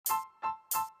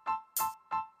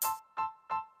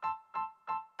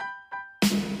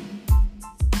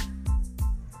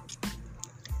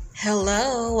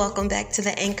Hello, welcome back to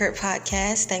the Anchored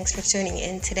Podcast. Thanks for tuning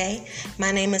in today.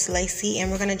 My name is Lacey,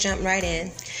 and we're going to jump right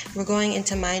in. We're going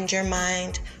into Mind Your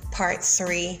Mind Part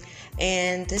 3,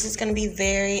 and this is going to be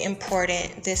very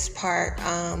important, this part,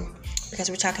 because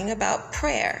we're talking about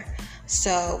prayer.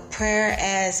 So prayer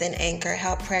as an anchor,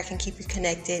 how prayer can keep you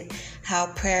connected,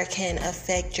 how prayer can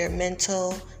affect your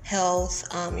mental health,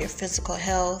 your physical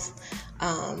health,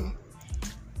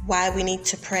 why we need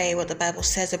to pray, what the Bible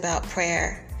says about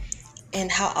prayer, and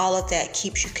how all of that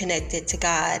keeps you connected to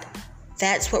God.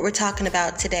 That's what we're talking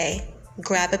about today.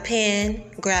 Grab a pen,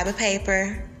 grab a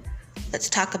paper. Let's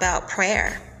talk about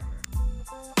prayer.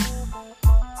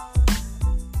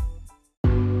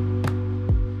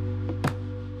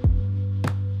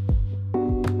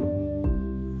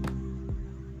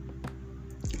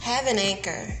 Have an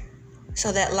anchor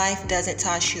so that life doesn't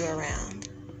toss you around.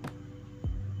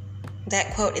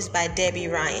 That quote is by Debbie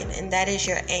Ryan, and that is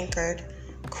your anchored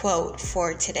quote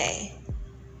for today.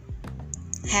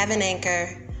 Have an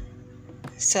anchor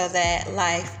so that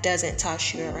life doesn't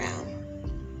toss you around.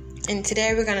 And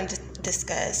today we're going to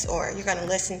discuss, or you're going to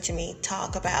listen to me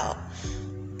talk about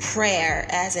prayer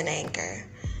as an anchor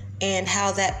and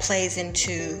how that plays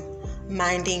into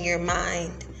minding your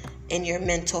mind and your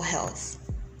mental health.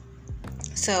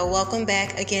 So welcome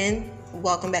back again.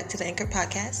 Welcome back to the Anchor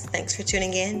Podcast. Thanks for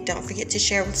tuning in. Don't forget to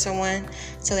share with someone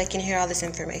so they can hear all this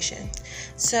information.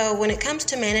 So when it comes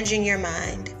to managing your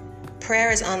mind,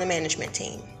 prayer is on the management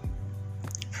team.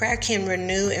 Prayer can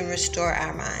renew and restore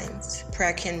our minds.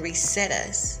 Prayer can reset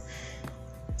us.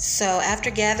 So after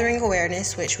gathering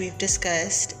awareness, which we've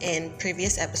discussed in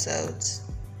previous episodes,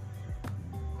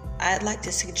 I'd like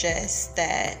to suggest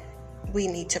that we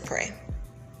need to pray.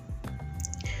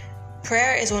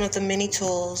 Prayer is one of the many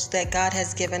tools that God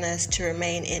has given us to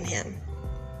remain in Him.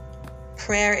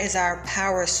 Prayer is our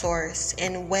power source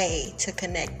and way to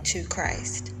connect to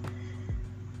Christ.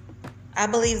 I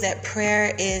believe that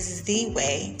prayer is the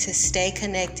way to stay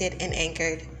connected and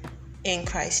anchored in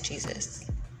Christ Jesus.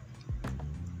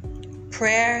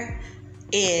 Prayer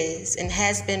is and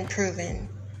has been proven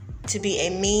to be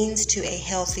a means to a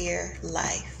healthier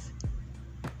life.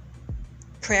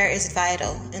 Prayer is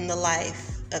vital in the life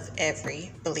of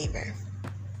every believer.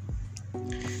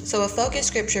 So a focus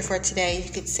scripture for today,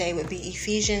 you could say, would be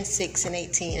Ephesians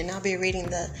 6:18, and I'll be reading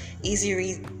the easy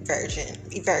read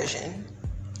version.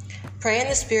 Pray in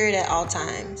the Spirit at all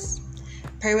times.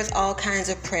 Pray with all kinds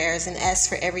of prayers and ask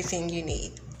for everything you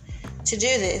need. To do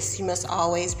this, you must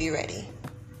always be ready.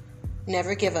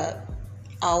 Never give up.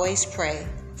 Always pray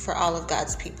for all of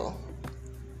God's people.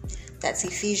 That's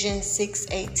Ephesians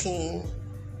 6:18,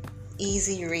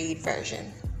 easy read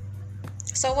version.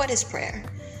 So what is prayer?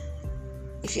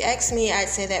 If you ask me, I'd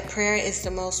say that prayer is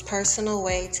the most personal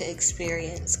way to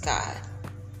experience God.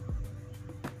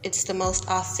 It's the most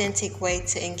authentic way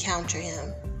to encounter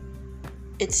Him.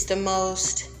 It's the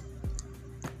most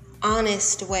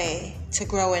honest way to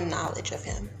grow in knowledge of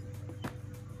Him.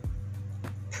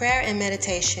 Prayer and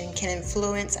meditation can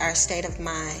influence our state of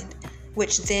mind,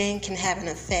 which then can have an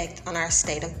effect on our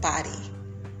state of body.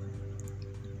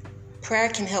 Prayer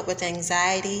can help with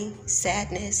anxiety,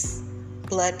 sadness,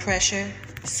 blood pressure,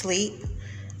 sleep,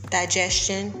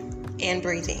 digestion, and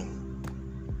breathing.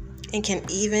 It can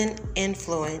even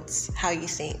influence how you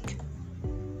think.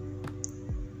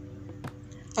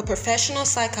 A professional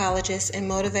psychologist and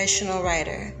motivational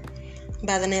writer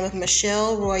by the name of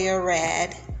Michelle Royer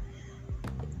Rad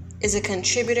is a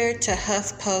contributor to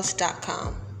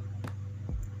HuffPost.com.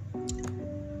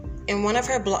 In one of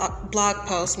her blog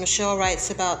posts, Michelle writes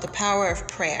about the power of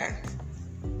prayer.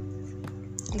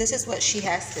 This is what she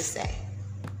has to say.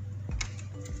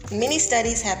 Many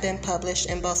studies have been published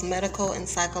in both medical and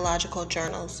psychological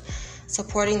journals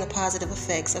supporting the positive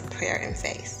effects of prayer and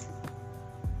faith.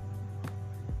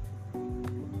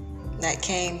 That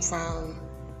came from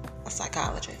a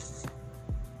psychologist.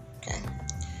 Okay.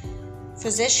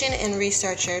 Physician and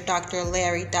researcher Dr.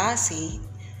 Larry Dossey,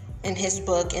 in his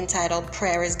book entitled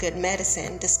Prayer is Good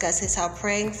Medicine, discusses how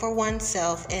praying for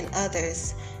oneself and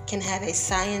others can have a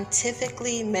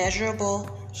scientifically measurable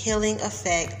healing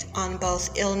effect on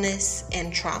both illness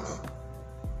and trauma.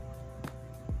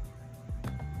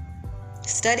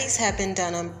 Studies have been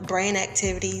done on brain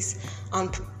activities, on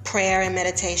prayer and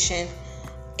meditation,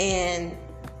 and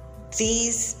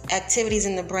these activities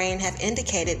in the brain have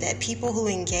indicated that people who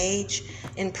engage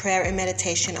in prayer and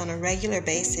meditation on a regular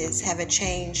basis have a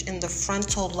change in the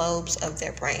frontal lobes of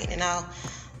their brain. And I'll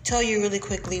tell you really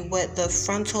quickly what the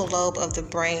frontal lobe of the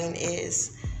brain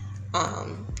is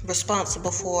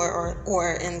responsible for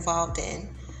or involved in.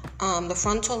 The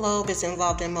frontal lobe is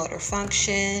involved in motor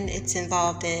function. It's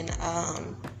involved in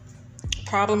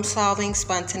problem solving,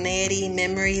 spontaneity,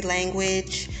 memory,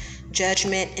 language,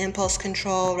 judgment, impulse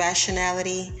control,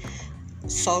 rationality,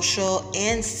 social,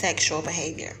 and sexual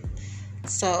behavior.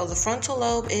 So the frontal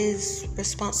lobe is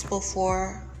responsible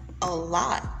for a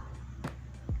lot.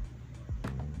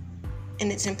 And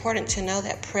it's important to know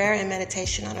that prayer and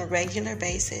meditation on a regular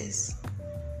basis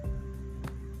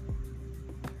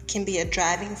can be a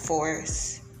driving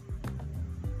force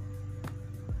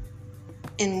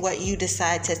in what you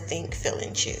decide to think, feel,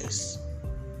 and choose.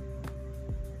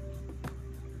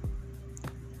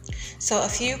 So a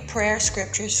few prayer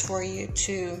scriptures for you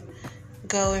to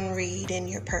go and read in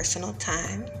your personal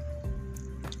time.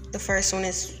 The first one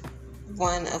is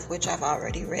one of which I've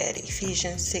already read,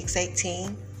 Ephesians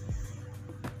 6:18,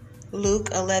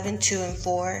 Luke 11:2 and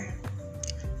 4.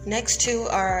 Next two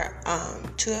are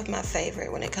two of my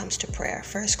favorite when it comes to prayer.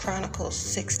 1 Chronicles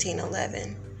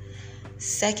 16:11,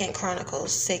 2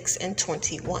 Chronicles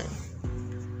 6:21.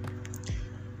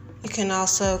 You can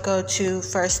also go to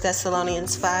 1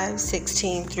 Thessalonians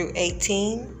 5:16 through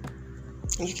 18.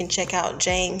 You can check out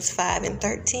James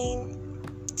 5:13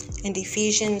 and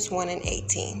Ephesians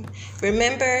 1:18.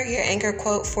 Remember, your anchor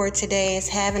quote for today is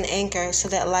have an anchor so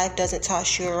that life doesn't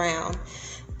toss you around.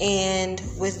 And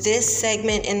with this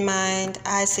segment in mind,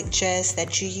 I suggest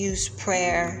that you use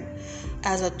prayer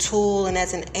as a tool and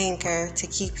as an anchor to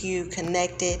keep you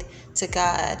connected to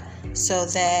God so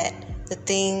that the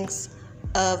things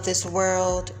of this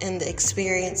world and the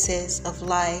experiences of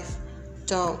life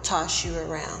don't toss you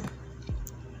around.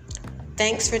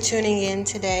 Thanks for tuning in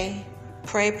today.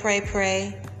 Pray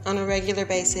on a regular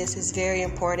basis is very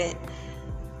important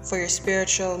for your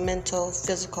spiritual, mental,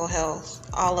 physical health,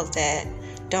 all of that.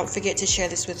 Don't forget to share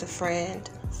this with a friend,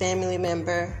 family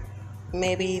member,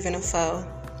 maybe even a foe.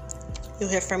 You'll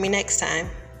hear from me next time.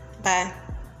 Bye.